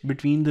switch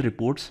between the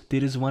reports,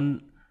 there is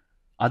one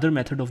other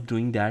method of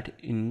doing that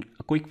in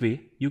a quick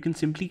way. You can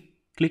simply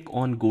click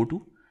on go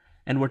to,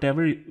 and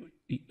whatever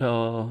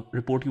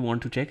report you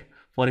want to check.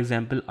 For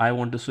example, I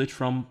want to switch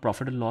from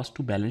profit and loss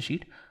to balance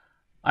sheet.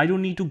 I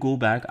don't need to go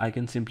back. I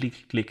can simply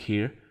click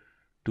here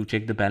to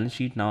check the balance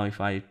sheet. Now, if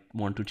I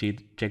want to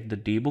check the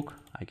day book,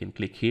 I can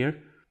click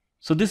here.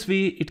 So this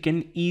way it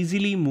can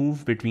easily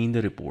move between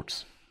the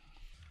reports.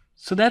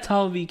 So that's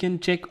how we can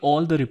check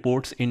all the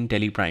reports in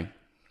Tally Prime.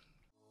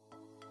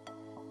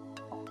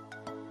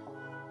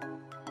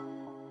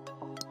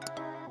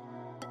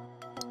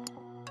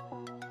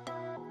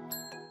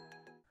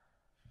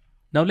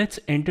 Now let's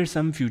enter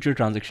some future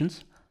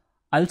transactions.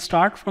 I'll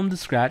start from the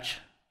scratch.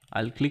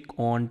 I'll click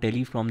on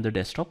Tally from the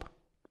desktop.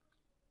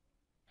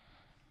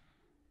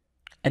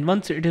 And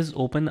once it is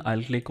open,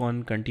 I'll click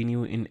on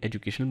continue in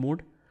educational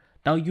mode.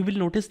 Now you will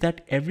notice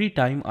that every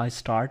time I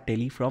start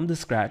Tally from the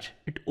scratch,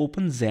 it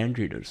opens Zen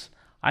Traders.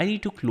 I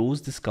need to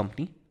close this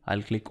company.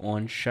 I'll click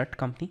on shut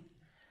company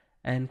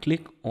and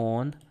click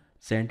on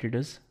Zen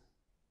Traders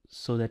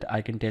so that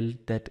I can tell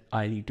that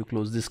I need to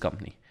close this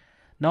company.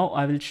 Now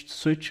I will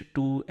switch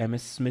to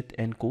MS Smith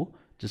 & Co.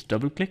 Just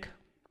double click.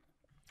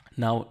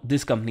 Now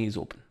this company is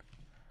open.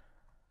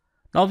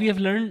 Now we have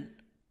learned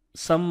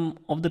some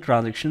of the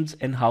transactions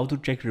and how to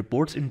check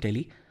reports in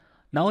Tally.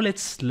 Now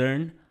let's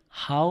learn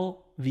how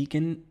we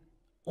can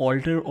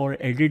alter or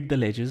edit the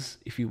ledgers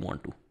if you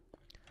want to.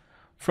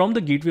 From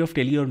the gateway of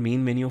Tally or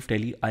main menu of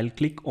Tally, I'll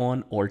click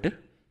on alter.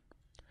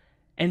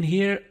 And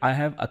here I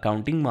have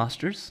accounting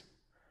masters,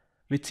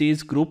 which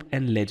says group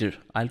and ledger.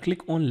 I'll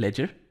click on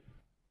ledger.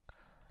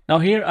 Now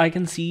here I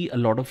can see a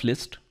lot of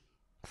list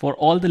for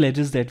all the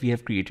ledgers that we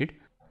have created.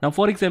 Now,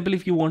 for example,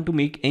 if you want to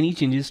make any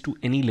changes to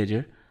any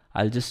ledger,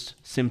 I'll just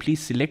simply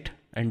select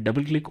and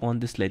double click on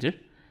this ledger.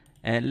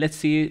 And let's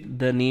say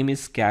the name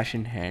is cash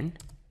in hand.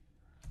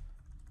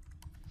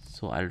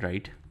 So I'll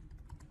write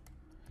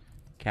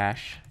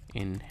cash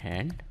in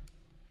hand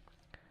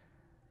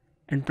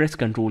and press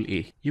Ctrl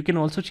A. You can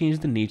also change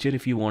the nature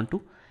if you want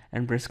to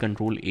and press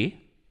Ctrl A.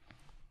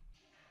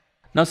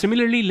 Now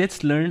similarly,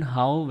 let's learn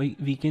how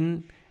we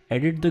can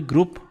edit the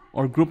group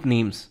or group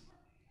names.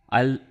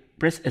 I'll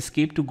press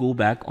escape to go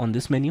back on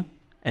this menu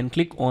and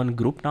click on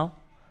group now.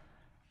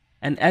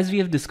 And as we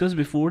have discussed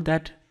before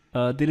that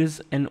there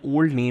is an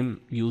old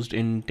name used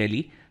in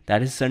Tally,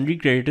 that is sundry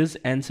creditors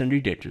and sundry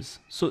debtors.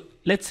 So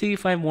let's say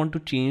if I want to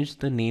change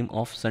the name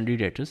of sundry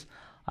debtors,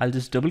 I'll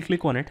just double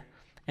click on it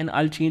and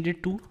I'll change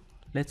it to,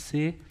 let's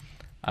say,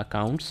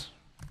 accounts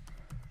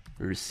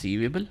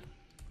receivable,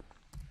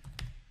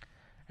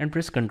 and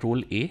press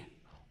Ctrl A.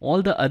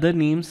 All the other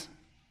names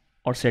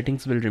or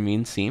settings will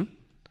remain same.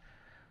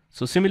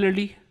 So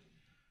similarly,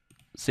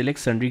 select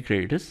sundry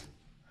creditors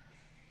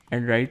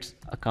and write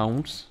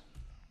accounts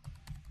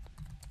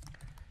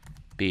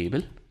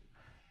payable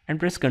and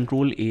press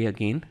Ctrl A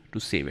again to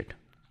save it.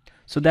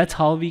 So that's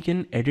how we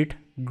can edit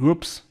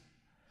groups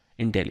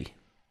in Tally.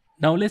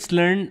 Now let's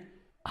learn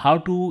how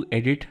to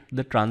edit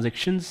the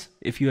transactions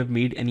if you have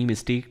made any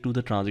mistake to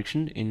the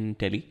transaction in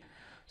Tally.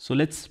 So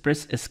let's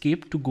press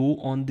escape to go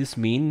on this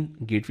main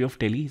gateway of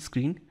Tally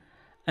screen,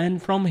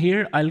 and from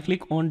here I'll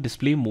click on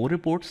display more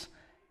reports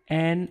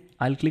and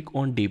I'll click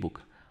on daybook.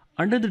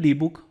 Under the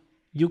daybook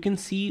you can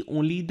see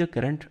only the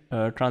current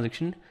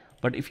transaction,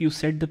 but if you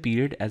set the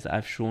period as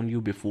I've shown you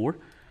before,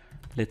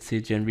 let's say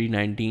January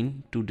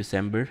 19 to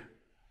December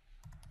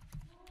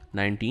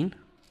 19,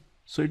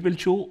 so it will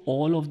show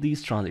all of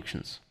these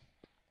transactions.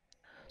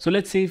 So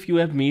let's say if you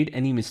have made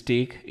any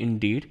mistake in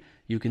date,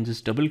 you can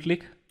just double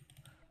click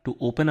to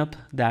open up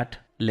that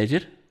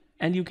ledger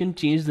and you can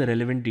change the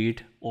relevant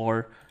date,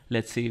 or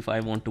let's say if I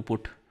want to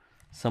put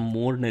some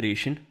more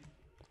narration,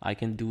 I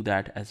can do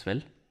that as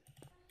well.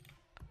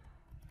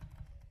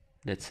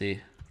 Let's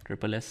say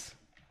SSS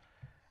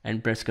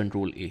and press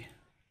Ctrl A.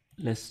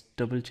 Let's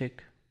double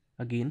check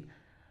again.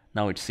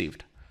 Now it's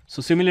saved.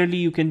 So similarly,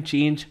 you can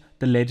change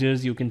the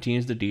ledgers, you can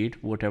change the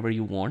date, whatever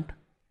you want.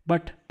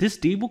 But this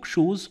daybook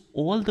shows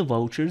all the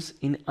vouchers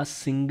in a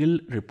single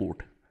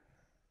report.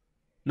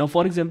 Now,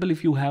 for example,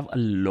 if you have a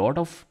lot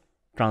of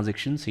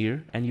transactions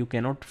here and you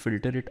cannot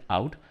filter it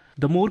out,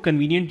 the more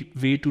convenient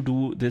way to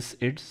do this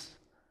is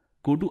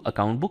go to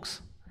account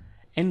books,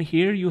 and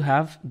here you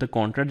have the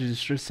contract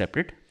register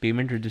separate,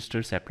 payment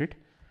register separate,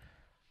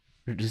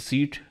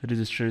 receipt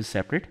register is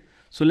separate.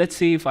 So let's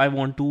say if I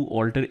want to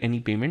alter any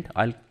payment,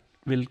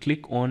 will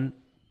click on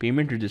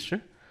payment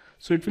register.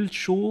 So it will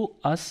show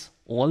us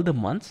all the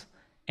months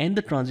and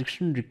the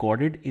transaction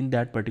recorded in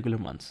that particular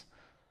month.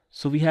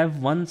 So we have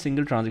one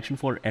single transaction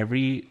for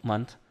every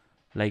month,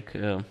 like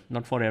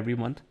not for every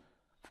month,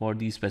 for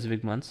these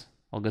specific months,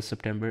 August,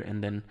 September,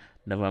 and then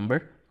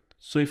November.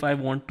 So if I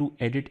want to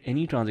edit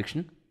any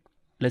transaction,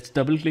 let's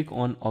double click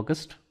on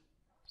August.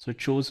 So it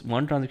shows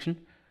one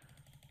transaction.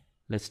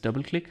 Let's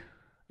double click.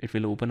 It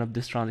will open up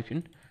this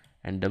transaction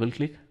and double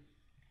click,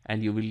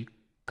 and you will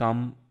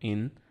come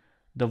in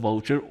the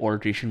voucher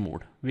alteration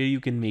mode where you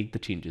can make the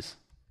changes.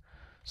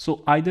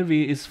 So either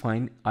way is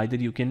fine. Either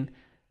you can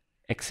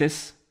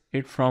access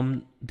it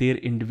from their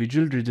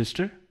individual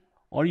register,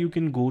 or you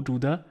can go to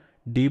the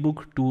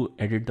daybook to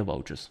edit the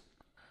vouchers.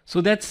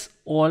 So that's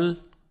all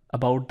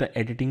about the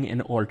editing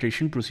and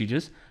alteration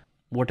procedures.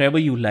 Whatever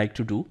you like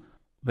to do,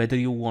 whether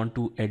you want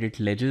to edit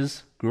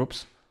ledgers,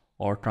 groups,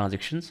 or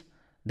transactions,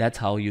 that's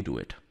how you do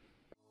it.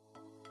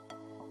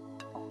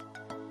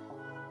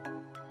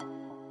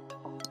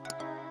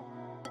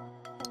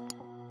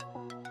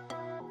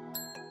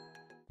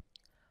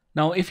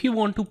 Now, if you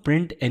want to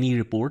print any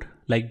report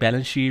like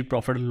balance sheet,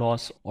 profit and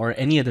loss, or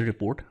any other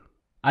report,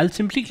 I'll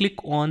simply click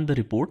on the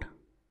report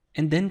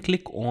and then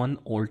click on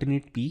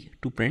alternate P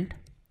to print.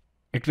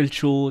 It will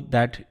show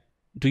that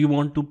do you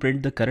want to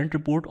print the current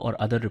report or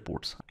other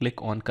reports?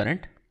 Click on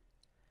current.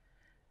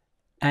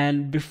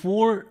 And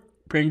before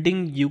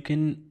printing, you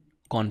can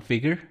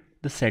configure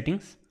the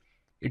settings.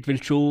 It will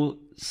show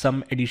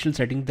some additional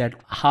settings that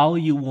how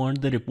you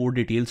want the report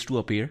details to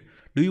appear.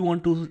 Do you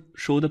want to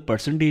show the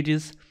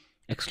percentages,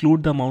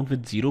 exclude the amount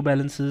with zero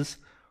balances,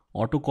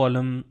 auto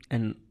column,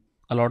 and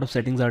a lot of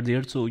settings are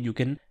there. So you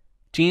can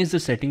change the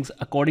settings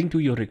according to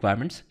your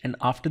requirements. And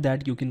after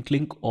that, you can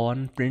click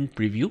on print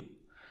preview.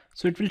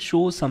 So it will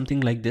show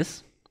something like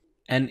this.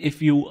 And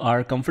if you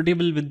are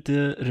comfortable with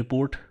the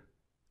report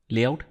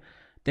layout,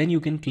 then you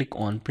can click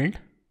on print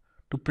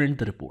to print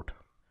the report.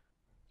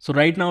 So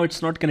right now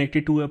it's not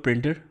connected to a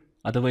printer,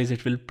 otherwise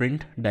it will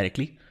print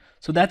directly.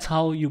 So that's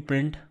how you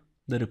print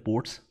the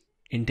reports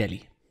in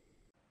Tally.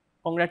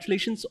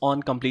 Congratulations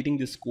on completing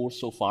this course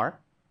so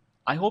far.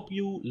 I hope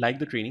you like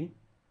the training,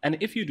 and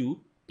if you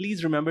do,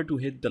 please remember to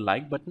hit the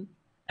like button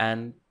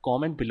and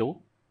comment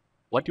below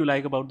what you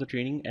like about the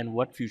training and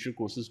what future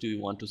courses do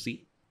you want to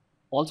see.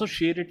 Also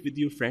share it with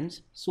your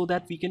friends so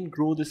that we can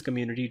grow this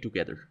community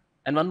together.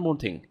 And one more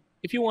thing,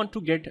 if you want to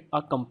get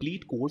a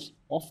complete course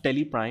of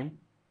Tally Prime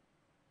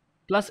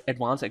plus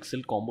Advanced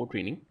Excel combo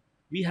training,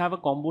 we have a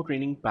combo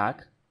training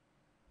pack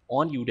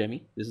on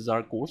Udemy. This is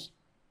our course,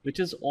 which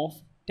is of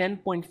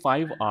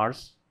 10.5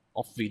 hours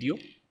of video.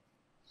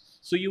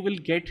 So you will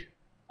get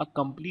a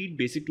complete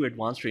basic to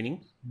advanced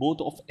training,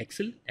 both of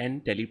Excel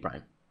and Tally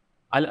Prime.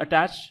 I'll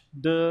attach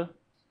the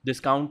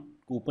discount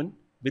coupon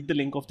with the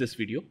link of this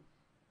video.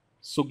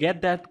 So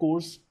get that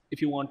course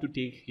if you want to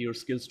take your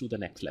skills to the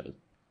next level.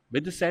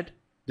 With this said,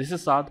 this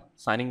is Saad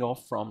signing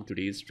off from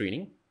today's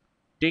training.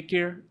 Take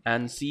care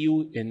and see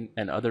you in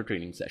another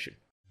training session.